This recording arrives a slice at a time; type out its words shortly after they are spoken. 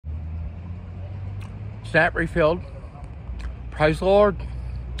SNAP refilled. Praise the Lord.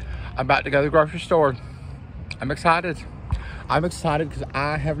 I'm about to go to the grocery store. I'm excited. I'm excited because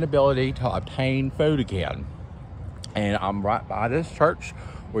I have an ability to obtain food again. And I'm right by this church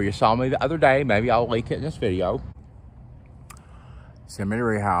where you saw me the other day. Maybe I'll link it in this video. Send me to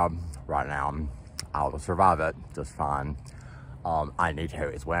rehab right now. I'll survive it just fine. I need to.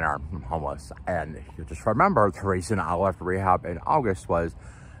 It's winter. I'm homeless. And you just remember the reason I left rehab in August was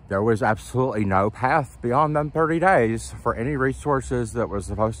there was absolutely no path beyond them 30 days for any resources that was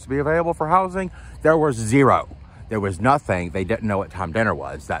supposed to be available for housing. There was zero. There was nothing. They didn't know what time dinner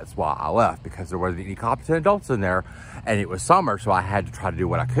was. That's why I left, because there wasn't any competent adults in there. And it was summer, so I had to try to do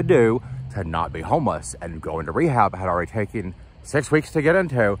what I could do to not be homeless. And go into rehab I had already taken 6 weeks to get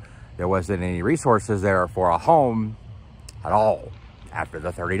into. There wasn't any resources there for a home at all. After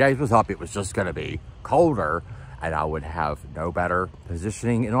the 30 days was up, it was just going to be colder, and I would have no better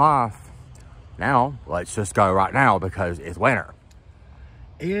positioning in life. Now, let's just go right now because it's winter.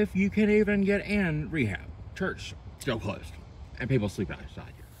 If you can even get in rehab, church still closed, and people sleep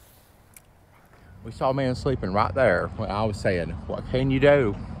outside here. We saw a man sleeping right there when I was saying, what can you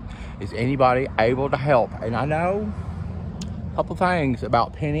do? Is anybody able to help? And I know a couple things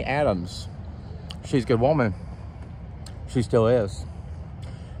about Penny Adams. She's a good woman. She still is.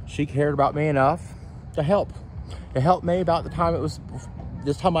 She cared about me enough to help. It helped me about the time it was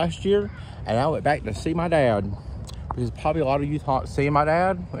this time last year, and I went back to see my dad. Because probably a lot of you thought seeing my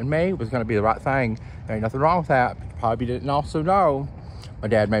dad and me was going to be the right thing. There ain't nothing wrong with that. But you probably didn't also know my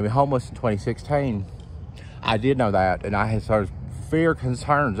dad made me homeless in 2016. I did know that, and I had sort of fear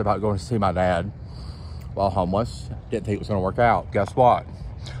concerns about going to see my dad while homeless. Didn't think it was going to work out. Guess what?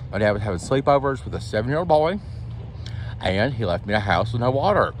 My dad was having sleepovers with a 7-year-old boy, and he left me in a house with no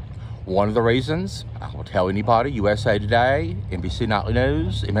water. One of the reasons, I will tell anybody, USA Today, NBC Nightly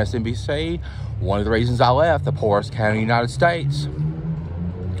News, MSNBC, one of the reasons I left the poorest county in the United States.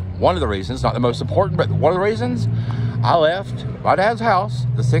 One of the reasons, not the most important, but one of the reasons I left my dad's house,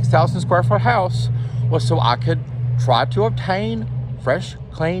 the 6,000 square foot house, was so I could try to obtain fresh,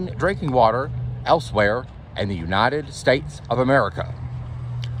 clean drinking water elsewhere in the United States of America.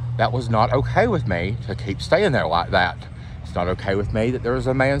 That was not okay with me to keep staying there like that. It's not okay with me that there was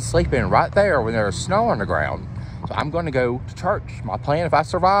a man sleeping right there when there was snow on the ground. So I'm going to go to church. My plan, if I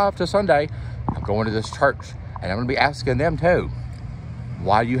survive to Sunday, I'm going to this church, and I'm going to be asking them too,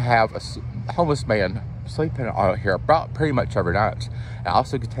 why do you have a homeless man sleeping out here about pretty much every night? I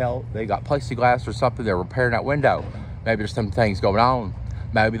also could tell they got plexiglass or something. They're repairing that window. Maybe there's some things going on.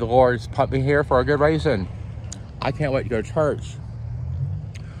 Maybe the Lord's put me here for a good reason. I can't wait to go to church.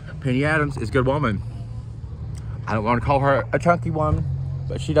 Penny Adams is a good woman. I don't want to call her a chunky one,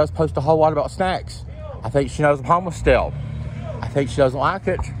 but she does post a whole lot about snacks. I think she knows I'm homeless still. I think she doesn't like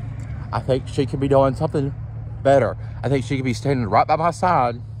it. I think she could be doing something better. I think she could be standing right by my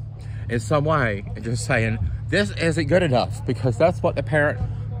side in some way and just saying, this isn't good enough, because that's what the parent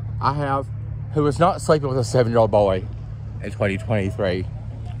I have who is not sleeping with a 7-year-old boy in 2023.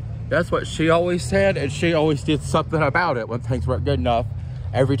 That's what she always said, and she always did something about it when things weren't good enough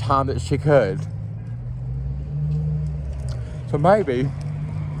every time that she could. So maybe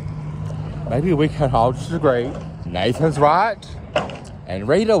we can all just agree Nathan's right and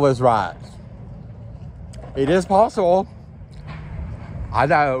Rita was right. It is possible. I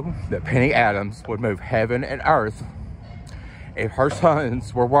know that Penny Adams would move heaven and earth if her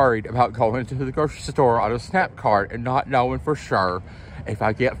sons were worried about going to the grocery store on a SNAP card and not knowing for sure, if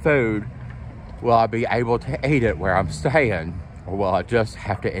I get food, will I be able to eat it where I'm staying, or will I just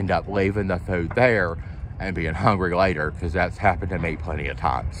have to end up leaving the food there and being hungry later? Because that's happened to me plenty of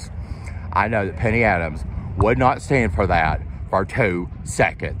times. I know that Penny Adams would not stand for that for 2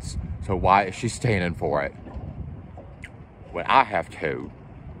 seconds. So why is she standing for it when I have to?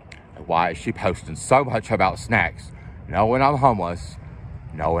 And why is she posting so much about snacks, knowing I'm homeless,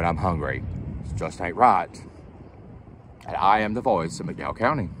 knowing I'm hungry? It just ain't right. And I am the voice of McDowell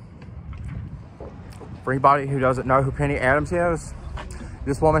County. For anybody who doesn't know who Penny Adams is,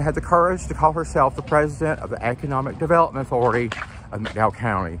 this woman had the courage to call herself the president of the Economic Development Authority of McDowell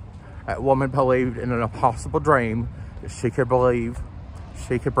County. That woman believed in an impossible dream that she could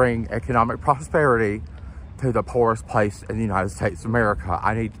bring economic prosperity to the poorest place in the United States of America.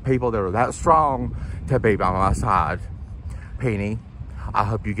 I need people that are that strong to be by my side. Penny, I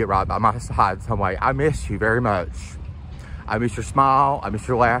hope you get right by my side some way. I miss you very much. I miss your smile. I miss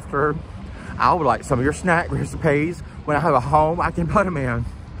your laughter. I would like some of your snack recipes. When I have a home, I can put them in.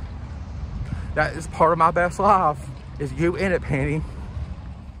 That is part of my best life, is you in it, Penny.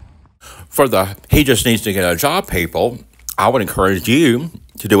 For the he just needs to get a job people, I would encourage you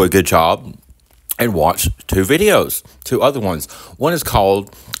to do a good job and watch two other ones. One is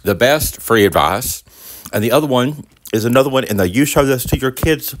called The Best Free Advice, and the other one is another one in the You Show This to Your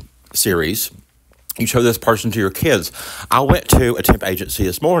Kids series. You show this person to your kids. I went to a temp agency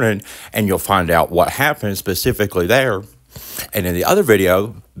this morning, and you'll find out what happened specifically there. And in the other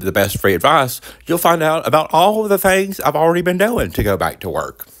video, The Best Free Advice, you'll find out about all of the things I've already been doing to go back to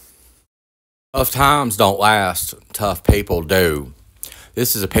work. Tough times don't last. Tough people do.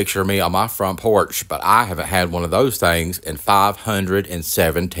 This is a picture of me on my front porch, but I haven't had one of those things in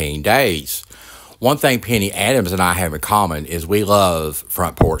 517 days. One thing Penny Adams and I have in common is we love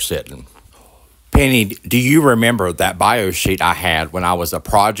front porch sitting. Penny, do you remember that bio sheet I had when I was a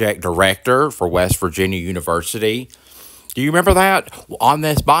project director for West Virginia University? Do you remember that? On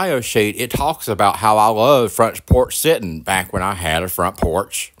this bio sheet, it talks about how I loved front porch sitting back when I had a front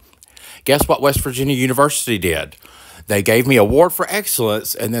porch. Guess what West Virginia University did? They gave me an award for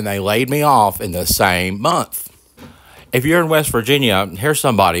excellence, and then they laid me off in the same month. If you're in West Virginia, here's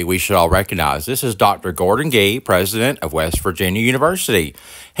somebody we should all recognize. This is Dr. Gordon Gee, president of West Virginia University.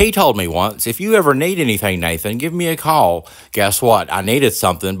 He told me once, if you ever need anything, Nathan, give me a call. Guess what? I needed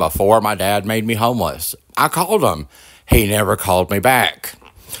something before my dad made me homeless. I called him. He never called me back.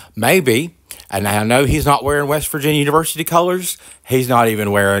 Maybe, and I know he's not wearing West Virginia University colors. He's not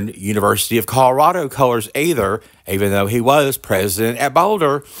even wearing University of Colorado colors either, even though he was president at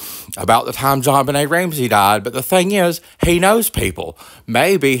Boulder about the time John Benet Ramsey died. But the thing is, he knows people.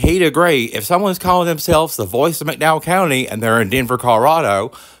 Maybe he'd agree if someone's calling themselves the voice of McDowell County and they're in Denver,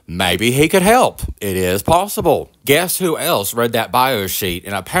 Colorado, maybe he could help. It is possible. Guess who else read that bio sheet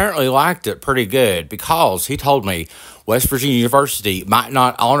and apparently liked it pretty good, because he told me West Virginia University might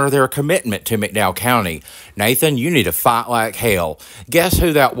not honor their commitment to McDowell County. Nathan, you need to fight like hell. Guess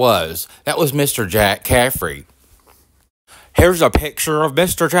who that was? That was Mr. Jack Caffrey. Here's a picture of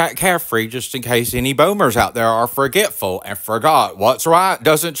Mr. Jack Caffrey, just in case any boomers out there are forgetful and forgot what's right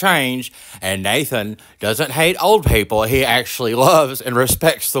doesn't change. And Nathan doesn't hate old people. He actually loves and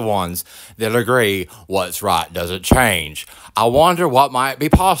respects the ones that agree what's right doesn't change. I wonder what might be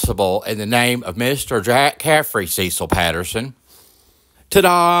possible in the name of Mr. Jack Caffrey, Cecil Patterson.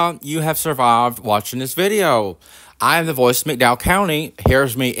 Ta-da! You have survived watching this video. I am the voice of McDowell County.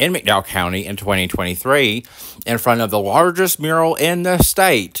 Here's me in McDowell County in 2023 in front of the largest mural in the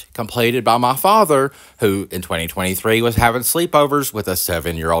state, completed by my father, who in 2023 was having sleepovers with a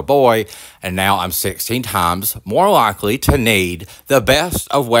 7-year-old boy, and now I'm 16 times more likely to need the best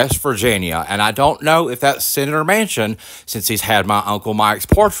of West Virginia. And I don't know if that's Senator Manchin, since he's had my Uncle Mike's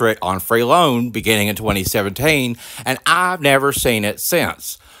portrait on free loan beginning in 2017, and I've never seen it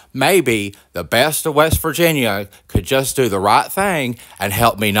since. Maybe the best of West Virginia could just do the right thing and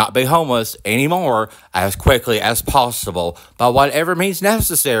help me not be homeless anymore as quickly as possible by whatever means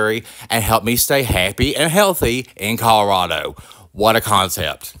necessary, and help me stay happy and healthy in Colorado. What a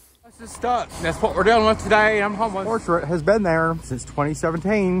concept. This is stuck. That's what we're dealing with today. I'm homeless. Portrait has been there since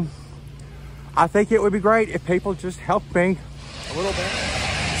 2017. I think it would be great if people just helped me a little bit.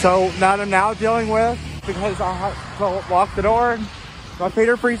 So that I'm now dealing with, because I have to lock the door. My feet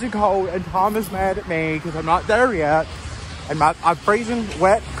are freezing cold, and Tom is mad at me because I'm not there yet. And I'm freezing,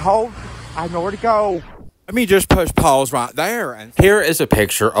 wet, cold. I have nowhere to go. Let me just push pause right there. And here is a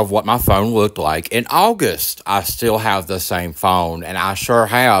picture of what my phone looked like in August. I still have the same phone, and I sure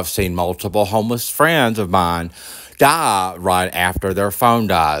have seen multiple homeless friends of mine die right after their phone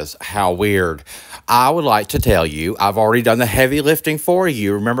dies. How weird. I would like to tell you, I've already done the heavy lifting for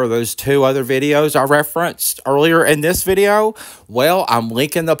you. Remember those 2 other videos I referenced earlier in this video? Well, I'm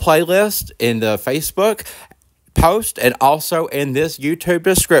linking the playlist in the Facebook post and also in this YouTube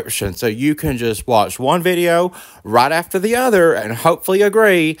description, so you can just watch one video right after the other and hopefully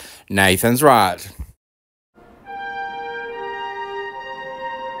agree Nathan's right.